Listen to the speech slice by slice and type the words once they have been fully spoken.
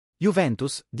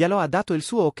Juventus, Djalò ha dato il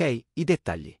suo ok, i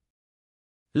dettagli.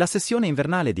 La sessione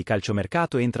invernale di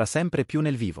calciomercato entra sempre più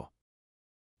nel vivo.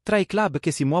 Tra i club che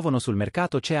si muovono sul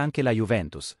mercato c'è anche la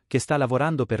Juventus, che sta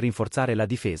lavorando per rinforzare la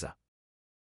difesa.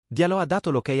 Djalò ha dato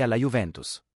l'ok alla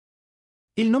Juventus.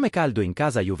 Il nome caldo in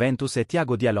casa Juventus è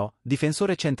Thiago Djalò,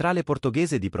 difensore centrale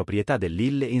portoghese di proprietà del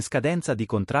Lille in scadenza di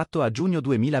contratto a giugno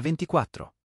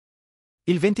 2024.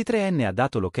 Il 23enne ha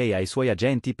dato l'ok ai suoi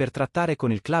agenti per trattare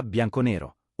con il club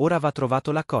bianconero, ora va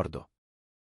trovato l'accordo.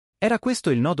 Era questo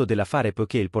il nodo dell'affare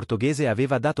poiché il portoghese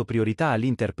aveva dato priorità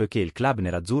all'Inter poiché il club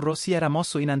nerazzurro si era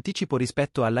mosso in anticipo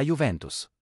rispetto alla Juventus.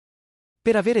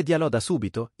 Per avere Djalò da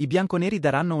subito, i bianconeri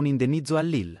daranno un indennizzo al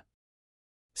Lille.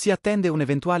 Si attende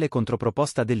un'eventuale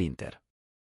controproposta dell'Inter.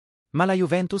 Ma la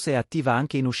Juventus è attiva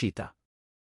anche in uscita.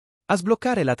 A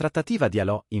sbloccare la trattativa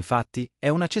Djalò, infatti, è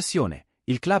una cessione.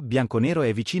 Il club bianconero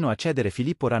è vicino a cedere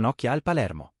Filippo Ranocchia al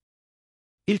Palermo.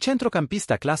 Il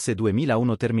centrocampista classe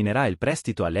 2001 terminerà il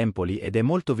prestito all'Empoli ed è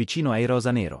molto vicino ai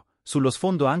rosanero, sullo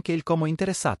sfondo anche il Como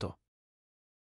interessato.